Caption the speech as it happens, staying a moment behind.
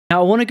Now,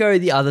 I want to go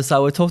the other side.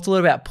 We talked a lot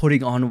about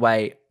putting on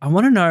weight. I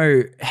want to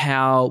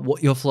know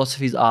what your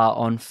philosophies are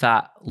on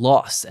fat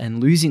loss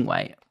and losing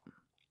weight.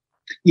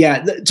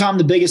 Yeah, Tom,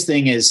 the biggest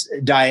thing is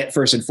diet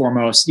first and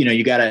foremost.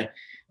 You got to,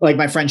 like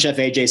my friend Chef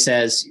AJ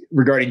says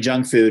regarding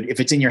junk food, if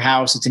it's in your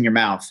house, it's in your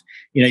mouth.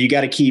 You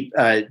got to keep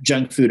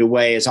junk food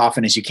away as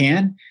often as you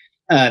can.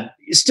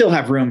 You still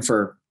have room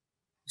for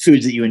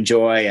foods that you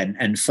enjoy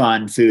and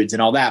fun foods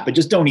and all that, but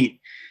just don't eat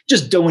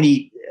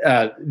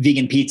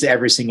vegan pizza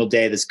every single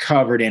day that's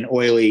covered in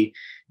oily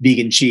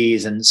vegan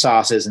cheese and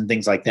sauces and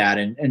things like that.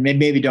 And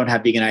maybe don't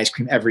have vegan ice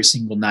cream every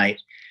single night.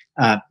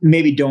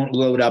 Maybe don't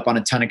load up on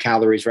a ton of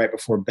calories right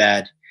before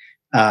bed.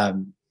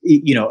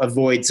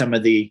 Avoid some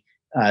of the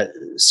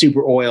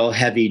super oil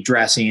heavy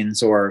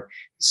dressings or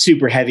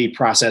super heavy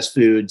processed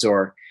foods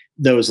or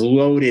those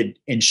loaded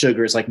in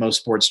sugars like most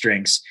sports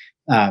drinks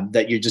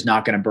that you're just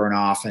not going to burn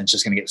off and it's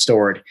just going to get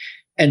stored.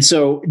 And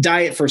so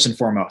diet first and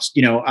foremost.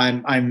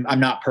 I'm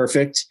not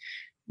perfect.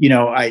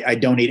 I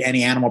don't eat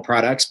any animal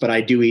products, but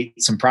I do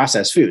eat some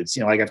processed foods,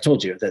 like I've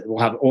told you, that will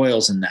have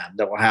oils in them,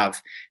 that will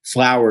have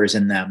flowers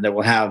in them, that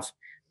will have,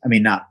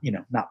 not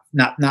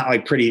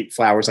like pretty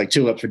flowers like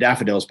tulips or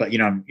daffodils, but you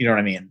know what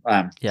I mean?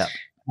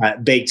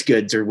 Baked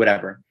goods or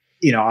whatever,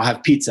 I'll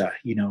have pizza,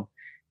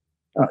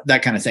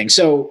 that kind of thing.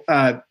 So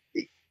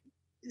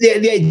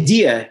the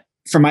idea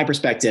from my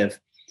perspective,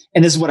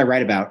 and this is what I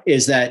write about,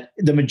 is that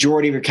the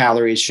majority of your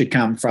calories should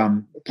come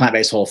from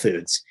plant-based whole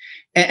foods.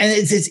 And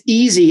it's as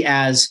easy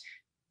as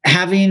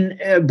having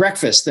a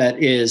breakfast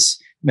that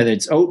is, whether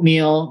it's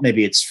oatmeal,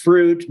 maybe it's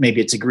fruit, maybe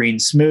it's a green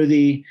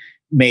smoothie,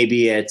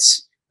 maybe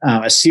it's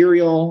a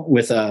cereal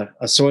with a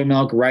soy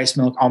milk, rice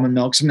milk, almond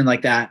milk, something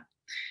like that.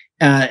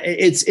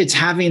 It's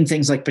having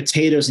things like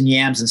potatoes and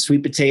yams and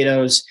sweet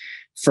potatoes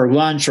for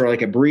lunch, or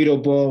like a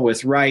burrito bowl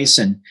with rice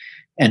and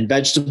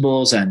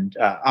vegetables and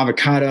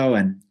avocado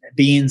and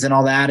beans and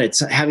all that.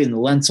 It's having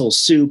lentil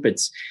soup.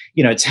 It's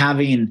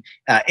having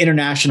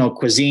international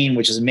cuisine,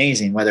 which is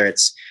amazing, whether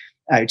it's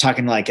you're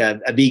talking like a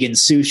vegan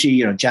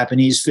sushi,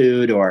 Japanese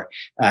food, or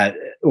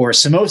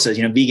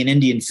samosas, vegan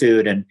Indian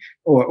food, and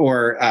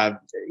or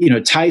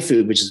Thai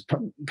food, which is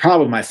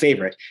probably my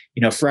favorite,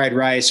 fried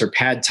rice or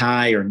pad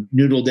Thai or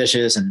noodle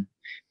dishes and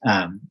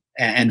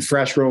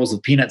fresh rolls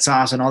with peanut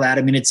sauce and all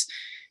that.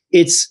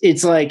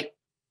 It's like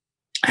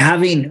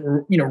having,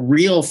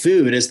 real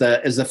food as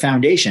the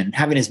foundation,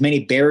 having as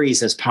many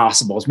berries as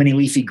possible, as many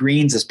leafy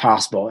greens as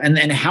possible.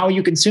 And how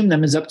you consume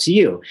them is up to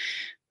you.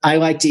 I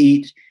like to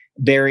eat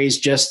berries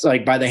just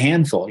like by the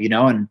handful,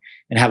 and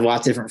have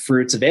lots of different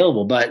fruits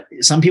available. But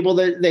some people,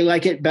 they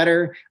like it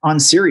better on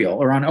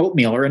cereal or on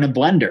oatmeal or in a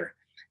blender.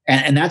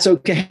 And that's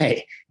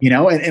okay.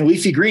 And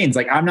leafy greens,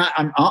 like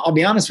I'll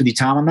be honest with you,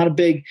 Tom, I'm not a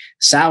big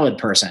salad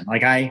person.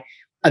 Like I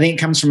think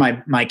it comes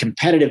from my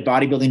competitive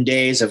bodybuilding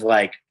days of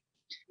like,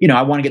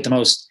 I want to get the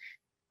most,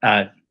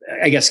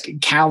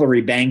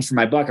 calorie bang for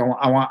my buck.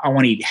 I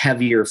want to eat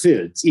heavier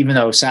foods, even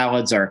though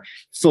salads are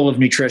full of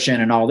nutrition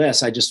and all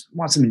this. I just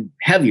want something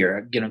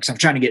heavier, because I'm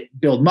trying to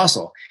build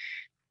muscle.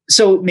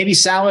 So maybe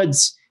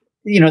salads,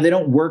 they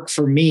don't work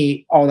for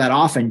me all that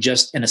often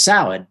just in a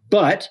salad,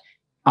 but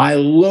I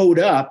load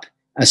up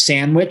a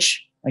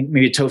sandwich, like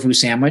maybe a tofu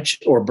sandwich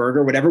or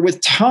burger, whatever,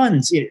 with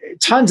tons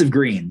of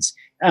greens.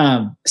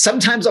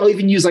 Sometimes I'll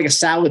even use like a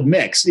salad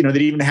mix, that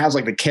even has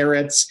like the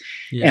carrots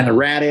and the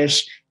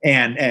radish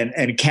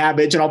and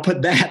cabbage, and I'll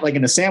put that like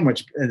in a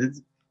sandwich. It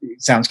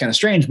sounds kind of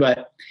strange,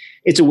 but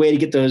it's a way to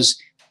get those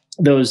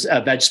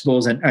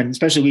vegetables and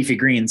especially leafy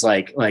greens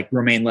like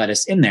romaine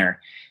lettuce in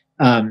there.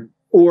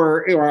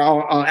 Or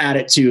I'll add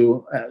it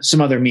to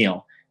some other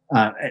meal,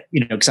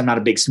 because I'm not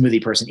a big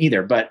smoothie person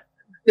either, but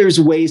there's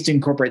ways to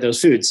incorporate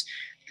those foods.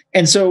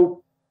 And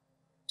so,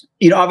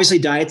 obviously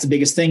diet's the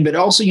biggest thing, but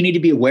also you need to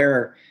be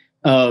aware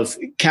of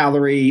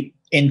calorie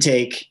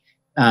intake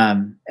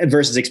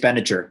versus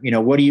expenditure.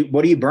 What are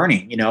you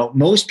burning?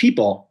 Most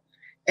people,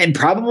 and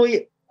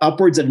probably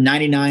upwards of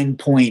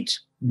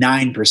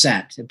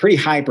 99.9%, a pretty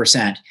high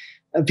percent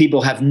of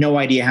people have no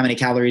idea how many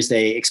calories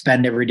they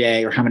expend every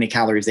day or how many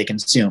calories they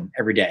consume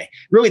every day.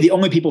 Really, the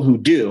only people who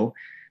do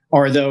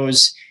are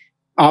those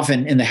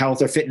often in the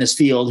health or fitness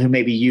field who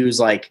maybe use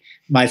like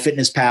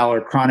MyFitnessPal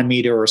or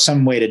Chronometer or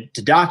some way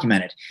to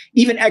document it.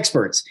 Even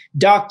experts,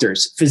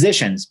 doctors,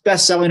 physicians,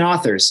 best-selling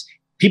authors,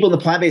 people in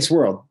the plant-based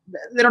world,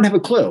 they don't have a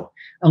clue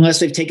unless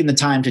they've taken the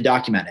time to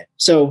document it.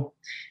 So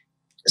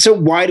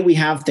why do we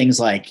have things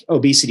like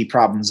obesity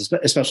problems,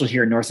 especially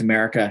here in North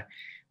America?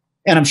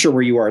 And I'm sure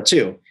where you are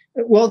too.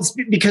 Well, it's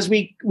because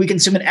we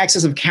consume an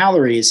excess of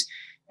calories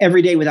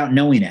every day without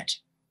knowing it.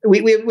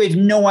 We have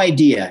no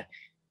idea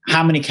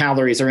how many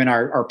calories are in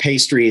our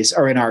pastries,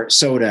 or in our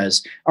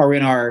sodas, or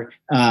in our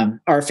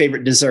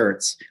favorite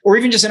desserts, or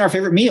even just in our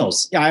favorite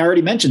meals. I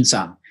already mentioned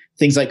some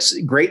things like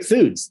great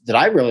foods that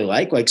I really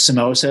like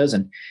samosas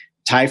and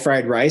Thai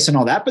fried rice and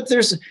all that. But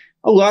there's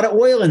a lot of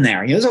oil in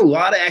there. There's a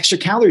lot of extra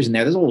calories in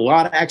there. There's a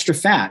lot of extra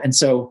fat. And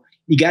so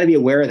you got to be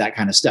aware of that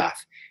kind of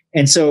stuff.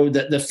 And so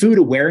the food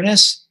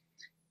awareness,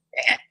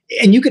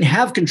 and you can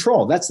have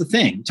control. That's the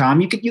thing, Tom.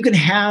 You can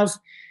have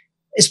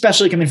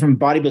especially coming from a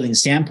bodybuilding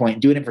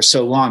standpoint, doing it for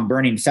so long,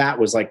 burning fat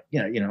was like,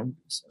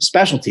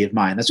 specialty of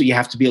mine. That's what you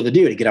have to be able to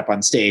do to get up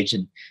on stage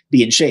and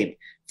be in shape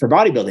for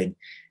bodybuilding.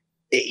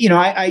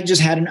 I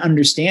just had an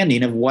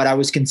understanding of what I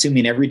was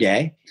consuming every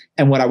day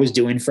and what I was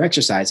doing for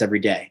exercise every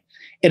day.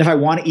 And if I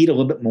want to eat a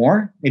little bit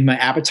more, maybe my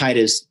appetite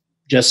is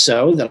just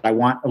so that I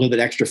want a little bit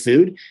extra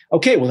food.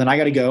 Okay, well then I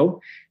got to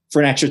go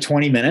for an extra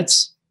 20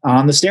 minutes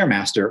on the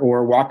Stairmaster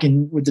or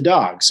walking with the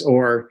dogs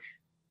or,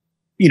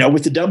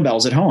 with the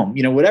dumbbells at home,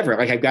 whatever.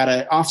 Like I've got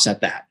to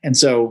offset that. And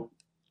so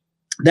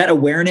that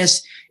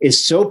awareness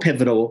is so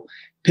pivotal.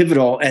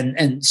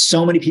 And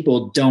so many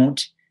people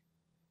don't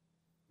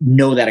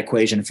know that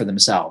equation for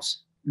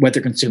themselves, what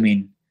they're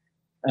consuming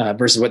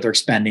versus what they're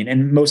expending.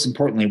 And most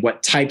importantly,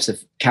 what types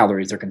of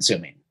calories they're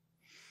consuming.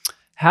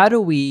 How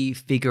do we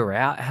figure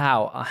out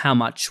how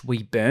much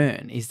we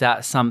burn? Is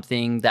that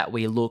something that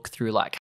we look through like